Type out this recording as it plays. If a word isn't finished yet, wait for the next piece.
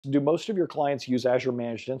Do most of your clients use Azure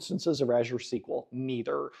Managed Instances or Azure SQL?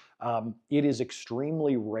 Neither. It is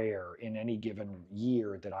extremely rare in any given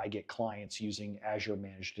year that I get clients using Azure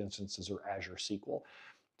Managed Instances or Azure SQL.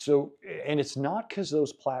 So, and it's not because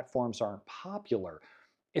those platforms aren't popular.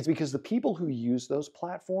 It's because the people who use those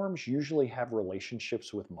platforms usually have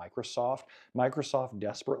relationships with Microsoft. Microsoft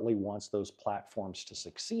desperately wants those platforms to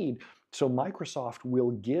succeed. So Microsoft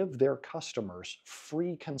will give their customers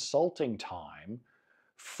free consulting time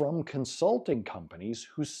from consulting companies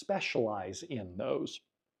who specialize in those.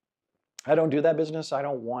 I don't do that business. I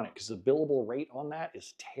don't want it because the billable rate on that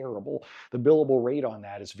is terrible. The billable rate on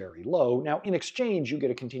that is very low. Now, in exchange, you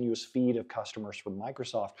get a continuous feed of customers from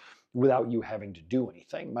Microsoft without you having to do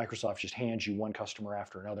anything. Microsoft just hands you one customer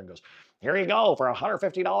after another and goes, here you go for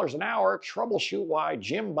 $150 an hour. Troubleshoot why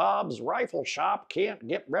Jim Bob's rifle shop can't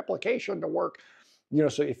get replication to work.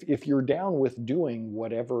 So if you're down with doing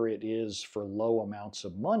whatever it is for low amounts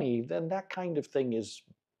of money, then that kind of thing is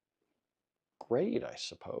great, I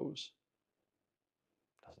suppose.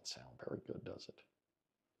 Doesn't sound very good, does it?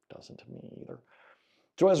 Doesn't to me either.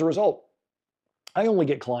 So as a result, I only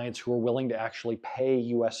get clients who are willing to actually pay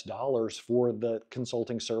US dollars for the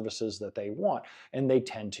consulting services that they want. And they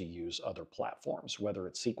tend to use other platforms, whether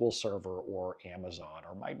it's SQL Server or Amazon,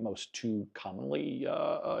 are my most two commonly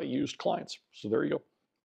used clients. So there you go.